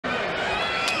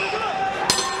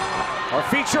Our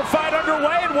feature fight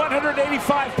underway at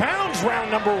 185 pounds,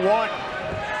 round number 1.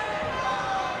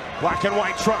 Black and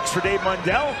white trunks for Dave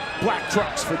Mundell, black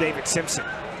trunks for David Simpson.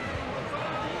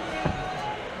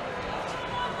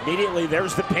 Immediately,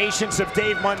 there's the patience of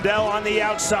Dave Mundell on the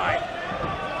outside.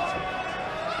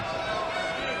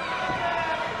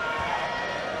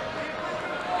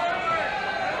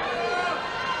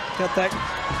 Got that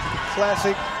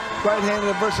classic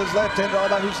right-handed versus left-handed, all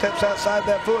about who steps outside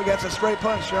that foot. Gets a straight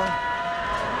punch, Sean.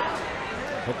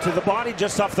 Hook to the body,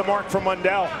 just off the mark for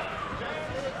Mundell.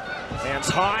 Hands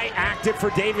high, active for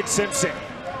David Simpson.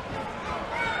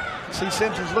 See,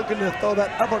 Simpson's looking to throw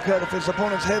that uppercut if his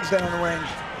opponent's head's down in the range.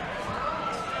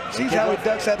 Sees how he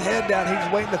ducks that head down.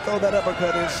 He's waiting to throw that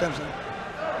uppercut, is Simpson.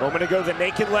 Moment ago, the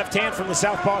naked left hand from the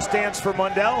southpaw stance for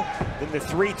Mundell. Then the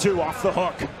 3-2 off the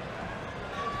hook.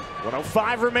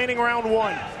 105 remaining, round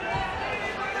 1.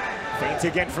 Feint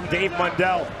again from Dave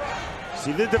Mundell.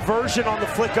 See the diversion on the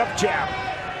flick up jab.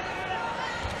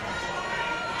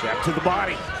 Jab to the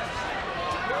body.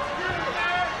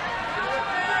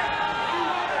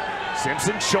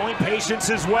 Simpson showing patience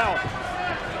as well.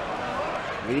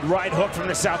 Lead right hook from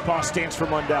the southpaw stance for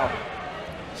Mundell.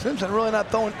 Simpson really not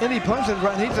throwing any punches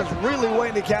right now. He's just really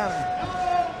waiting to counter.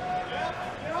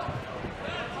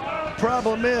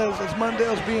 Problem is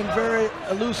Mundell's being very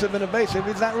elusive and evasive.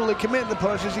 He's not really committing the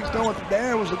punches. He's throwing it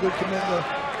there. Was a good commitment.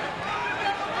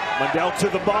 Mundell to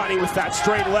the body with that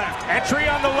straight left. Entry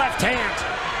on the left hand.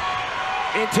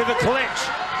 Into the clinch.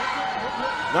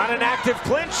 Not an active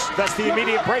clinch. That's the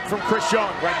immediate break from Chris Young.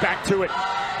 Right back to it.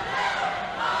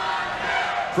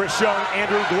 Chris Young,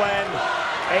 Andrew Glenn,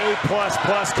 A++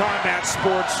 Combat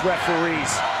Sports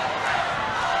referees.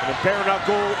 And at Bare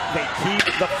Knuckle, they keep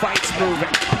the fights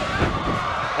moving.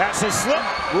 That's a slip,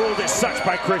 ruled as such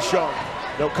by Chris Young.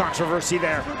 No controversy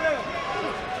there.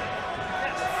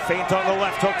 Feint on the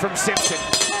left hook from Simpson.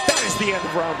 That is the end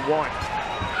of round 1. Look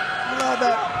at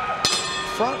that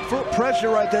front foot pressure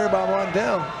right there by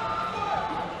Mundell.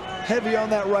 Heavy on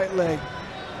that right leg.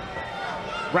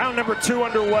 Round number 2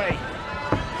 underway.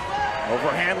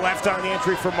 Overhand left on the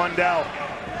entry for Mundell.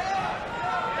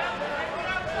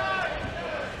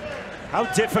 How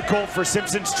difficult for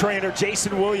Simpson's trainer,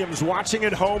 Jason Williams, watching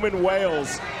at home in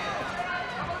Wales.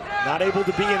 Not able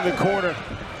to be in the corner,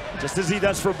 just as he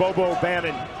does for Bobo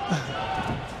Bannon.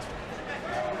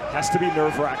 Has to be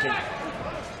nerve-wracking.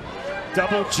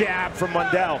 Double jab from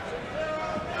Mundell.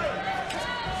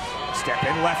 Step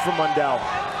in left from Mundell.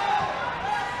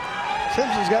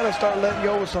 Simpson's got to start letting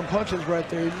go with some punches right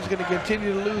there. He's just going to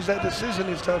continue to lose that decision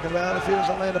he's talking about if he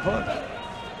doesn't land a punch.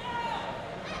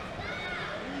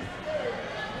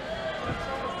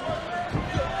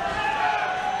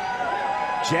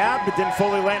 Jab, but didn't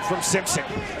fully land from Simpson.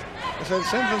 I said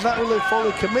Simpson's not really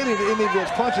fully committed to any of his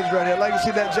punches right here. I'd like to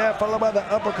see that jab followed by the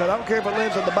uppercut. I don't care if it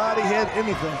lands on the body, head,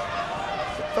 anything.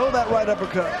 Throw that right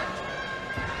uppercut.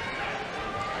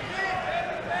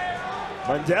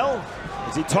 Mundell,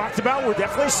 as he talked about, we're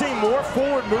definitely seeing more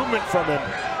forward movement from him.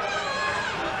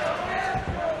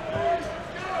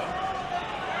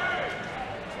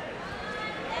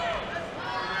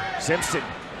 Simpson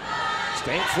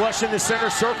staying flush in the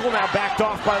center circle, now backed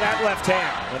off by that left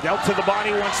hand. Mundell to the body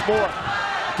once more.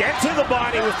 Again to the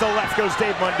body with the left goes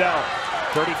Dave Mundell.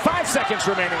 35 seconds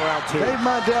remaining, round 2. Dave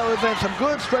Mundell is in some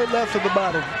good straight left to the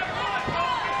body.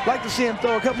 Like to see him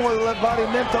throw a couple more to the left body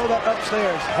and then throw that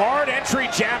upstairs. Hard entry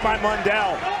jab by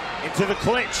Mundell into the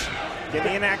clinch.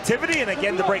 Getting an activity, and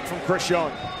again the break from Chris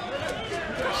Young.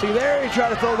 See there, he tried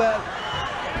to throw that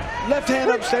left hand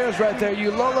upstairs right there.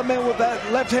 You lull him in with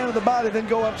that left hand of the body, then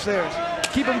go upstairs.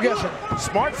 Keep him guessing.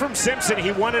 Smart from Simpson.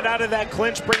 He wanted out of that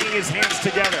clinch, bringing his hands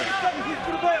together.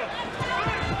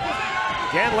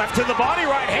 Again, left to the body,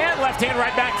 right hand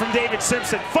right back from David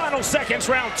Simpson. Final seconds,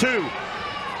 round 2.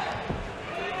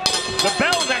 The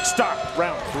bell next stop,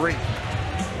 round 3.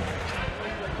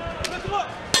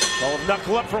 Ball of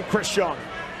knuckle up from Chris Young.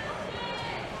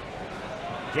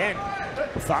 Again,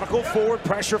 methodical forward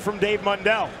pressure from Dave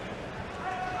Mundell.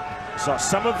 Saw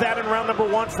some of that in round number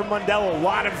 1 from Mundell, a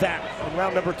lot of that in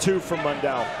round number 2 from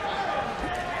Mundell.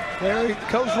 There he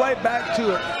goes right back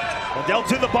to it. Mundell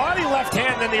to the body, left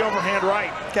hand, then the overhand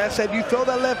right. Like I said, you throw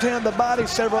that left hand in the body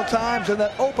several times, and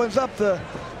that opens up the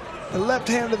left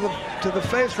hand to the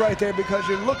face right there because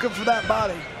you're looking for that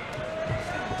body.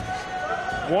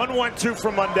 1-1-2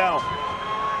 from Mundell.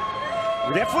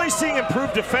 We're definitely seeing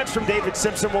improved defense from David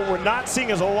Simpson. What we're not seeing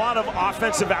is a lot of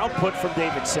offensive output from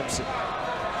David Simpson.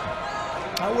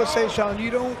 I would say, Sean, you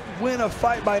don't win a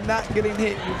fight by not getting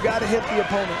hit. You've got to hit the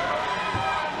opponent.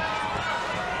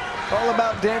 All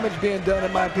about damage being done,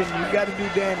 in my opinion. You've got to do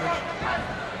damage.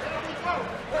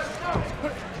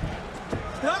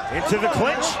 Into the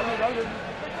clinch.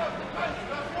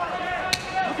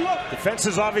 Defense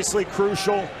is obviously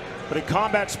crucial, but in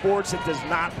combat sports, it does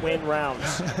not win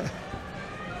rounds.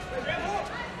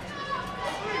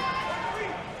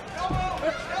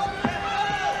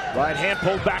 Right hand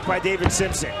pulled back by David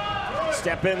Simpson.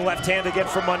 Step in, left hand again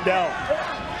for Mundell.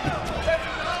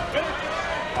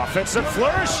 Offensive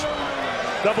flourish.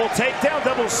 Double takedown,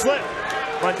 double slip.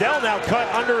 Mundell now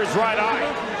cut under his right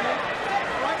eye.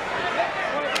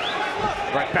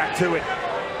 Right back to it.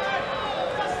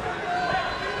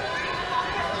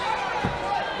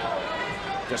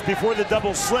 Just before the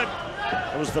double slip,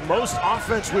 it was the most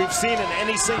offense we've seen in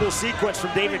any single sequence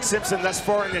from David Simpson thus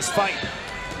far in this fight.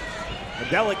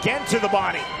 Mundell again to the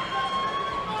body.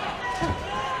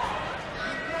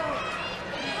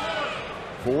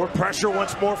 Forward pressure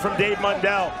once more from Dave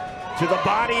Mundell. To the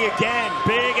body again.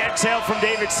 Big exhale from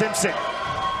David Simpson.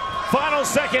 Final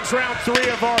seconds, round 3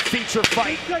 of our feature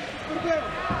fight.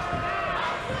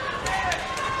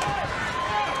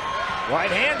 Right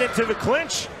hand into the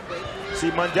clinch. See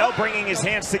Mundell bringing his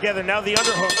hands together. Now the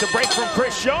underhook. The break from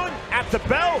Chris Young at the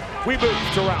bell. We move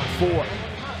to round 4.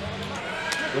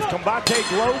 With Combate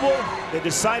Global, they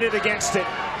decided against it.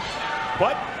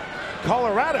 But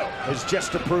Colorado has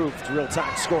just approved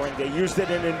real-time scoring. They used it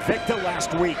in Invicta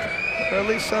last week. Or at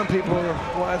least some people are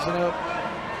wising up.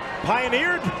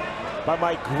 Pioneered by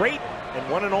my great and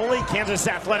one and only Kansas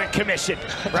Athletic Commission.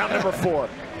 Round number 4.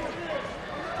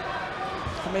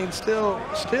 I mean, still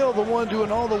the one doing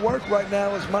all the work right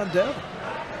now is Mundell.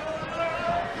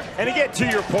 And again, to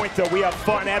your point, though, we have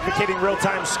fun advocating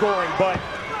real-time scoring, but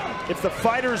if the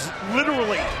fighters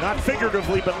literally, not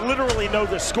figuratively, but literally know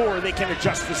the score, they can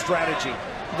adjust the strategy.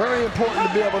 Very important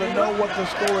to be able to know what the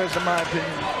score is, in my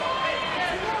opinion.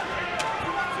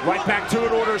 Right back to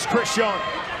it, orders Chris Young.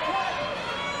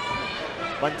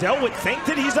 Mundell would think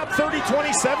that he's up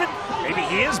 30-27. Maybe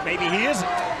he is, maybe he isn't.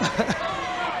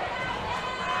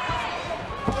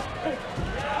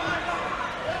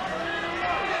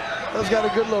 He's got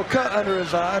a good little cut under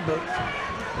his eye, but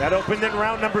that opened in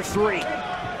round number 3.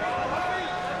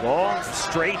 Long,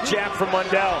 straight jab from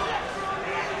Mundell.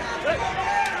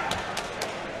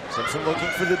 Simpson looking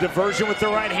for the diversion with the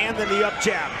right hand, then the up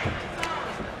jab.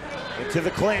 Into the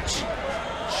clinch.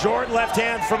 Short left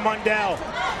hand from Mundell.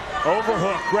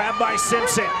 Overhook, grab by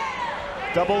Simpson.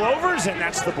 Double overs, and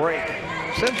that's the break.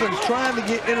 Simpson's trying to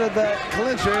get into that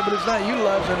clinch area, but he's not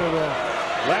utilizing it at all.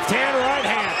 Left hand, right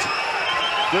hand.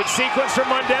 Good sequence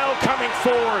from Mundell coming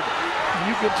forward.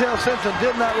 You can tell Simpson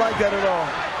did not like that at all.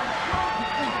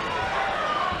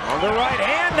 On the right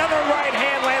hand, another right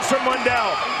hand lands from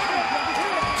Mundell.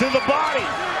 To the body.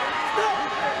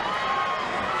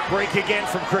 Break again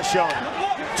from Chris Young.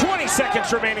 20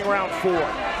 seconds remaining, round 4.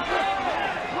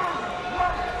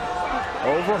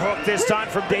 Overhook this time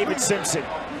from David Simpson.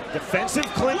 Defensive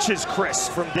clinches, Chris,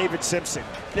 from David Simpson.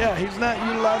 Yeah, he's not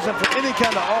utilizing for any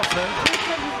kind of offense.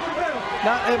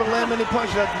 Not able to land many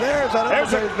punches. There's that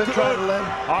uppercut he's been trying to land.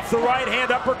 Off the right hand,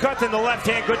 uppercut, then the left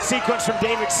hand. Good sequence from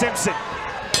David Simpson.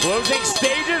 Closing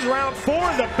stages, round 4,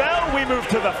 the bell. We move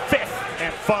to the 5th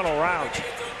and final round.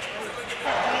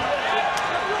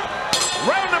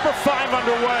 Round number 5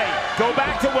 underway. Go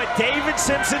back to what David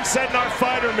Simpson said in our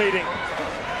fighter meeting.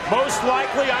 Most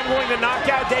likely I'm going to knock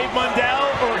out Dave Mundell,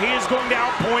 or he is going to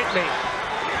outpoint me.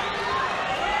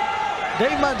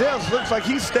 Dave Mundell looks like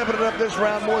he's stepping it up this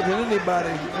round more than anybody.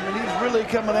 I mean, he's really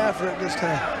coming after it this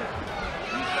time.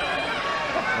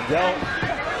 Mundell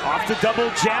off the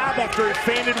double jab after he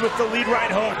feinted with the lead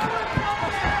right hook.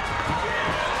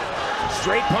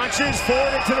 Straight punches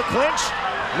forward into the clinch.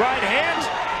 Right hand.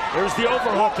 There's the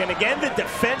overhook, and again the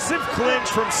defensive clinch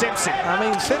from Simpson. I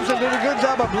mean, Simpson did a good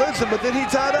job of blitzing, but then he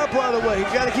tied up right away.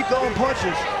 He's got to keep throwing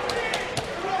punches.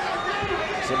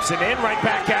 Simpson in, right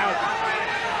back out.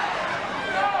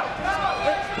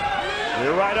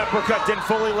 The right uppercut didn't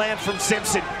fully land from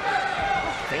Simpson.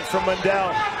 Feint from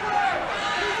Mundell.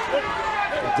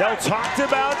 Mundell talked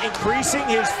about increasing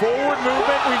his forward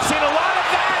movement. We've seen a lot of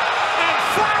that, and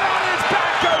flat on his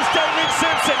back goes David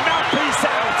Simpson. Mouthpiece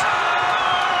out.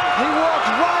 He walked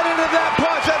right into that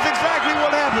punch. That's exactly what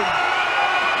happened.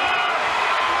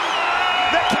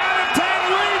 The count of 10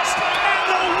 reached, and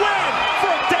the win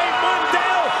for Dave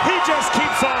Mundell. He just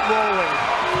keeps on rolling.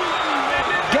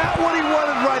 Got what he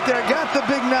wanted right there. Got the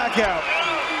big knockout.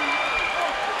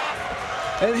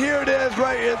 And here it is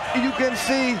right here. You can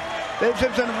see Dave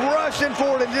Simpson rushing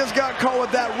forward and just got caught with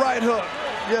that right hook.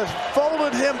 Just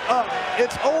folded him up.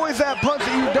 It's always that punch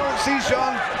that you don't see,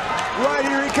 Sean. Right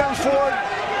here he comes forward.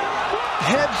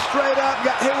 Head straight up,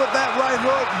 got hit with that right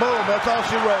hook, boom, that's all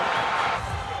she wrote.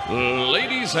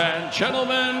 Ladies Ladies and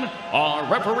gentlemen, our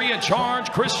referee in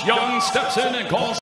charge, Chris Young, steps in and calls